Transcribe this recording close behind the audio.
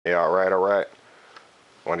Yeah, alright.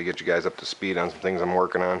 I want to get you guys up to speed on some things I'm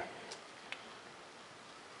working on.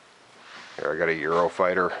 Here I got a Euro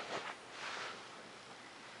Fighter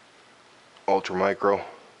Ultra Micro.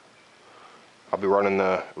 I'll be running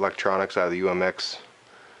the electronics out of the UMX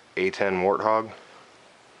A-10 Warthog.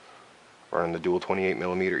 Running the dual 28mm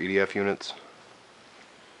EDF units.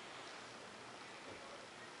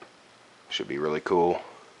 Should be really cool.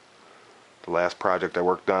 The last project I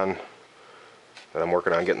worked on that I'm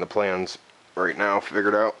working on getting the plans right now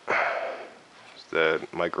figured out is the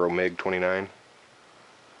Micro MiG 29.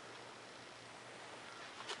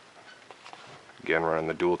 Again, running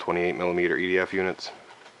the dual 28mm EDF units.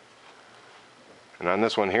 And on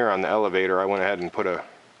this one here, on the elevator, I went ahead and put a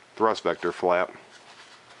thrust vector flap.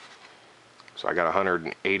 So I got a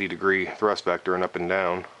 180 degree thrust vector and up and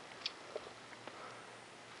down.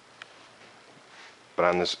 But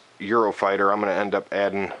on this Euro Fighter, I'm going to end up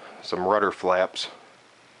adding some rudder flaps.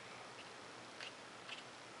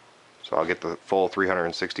 So I'll get the full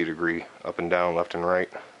 360 degree up and down, left and right.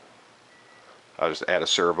 I'll just add a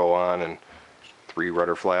servo on and 3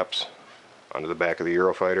 rudder flaps onto the back of the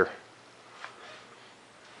Euro Fighter.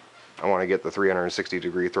 I want to get the 360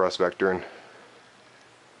 degree thrust vector in.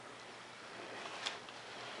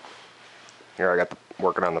 Here I got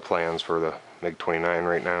working on the plans for the MiG-29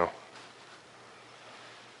 right now.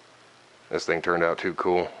 This thing turned out too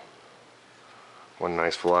cool. One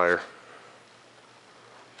nice flyer.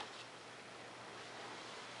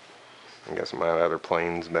 I got some other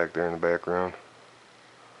planes back there in the background.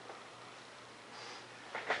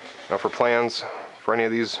 Now for plans for any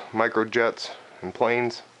of these microjets and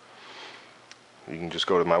planes, you can just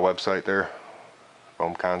go to my website there,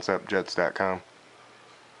 foamconceptjets.com.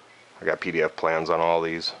 I got PDF plans on all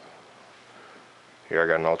these. Here I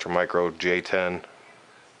got an Ultra Micro J10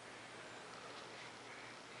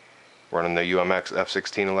 running the UMX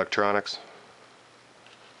F-16 electronics.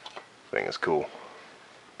 Thing is cool.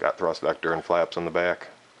 Got thrust vector and flaps on the back.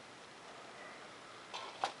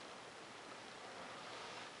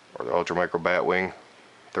 Or the Ultra Micro Batwing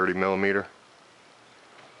 30mm.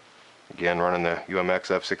 Again, running the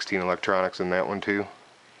UMX F-16 electronics in that one too.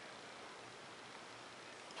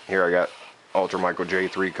 Here I got Ultra Micro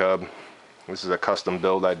J3 Cub. This is a custom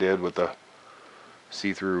build I did with the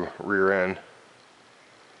see-through rear end.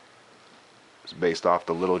 It's based off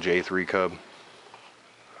the little J3 Cub.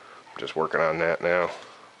 I'm just working on that now.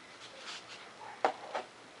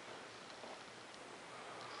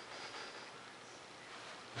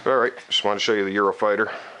 Alright, just wanted to show you the Euro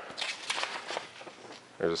Fighter.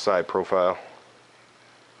 There's a side profile.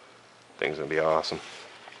 Thing's gonna be awesome.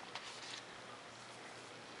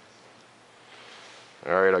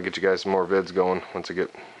 Alright, I'll get you guys some more vids going once I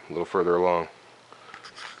get a little further along.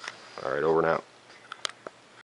 Alright, over and out.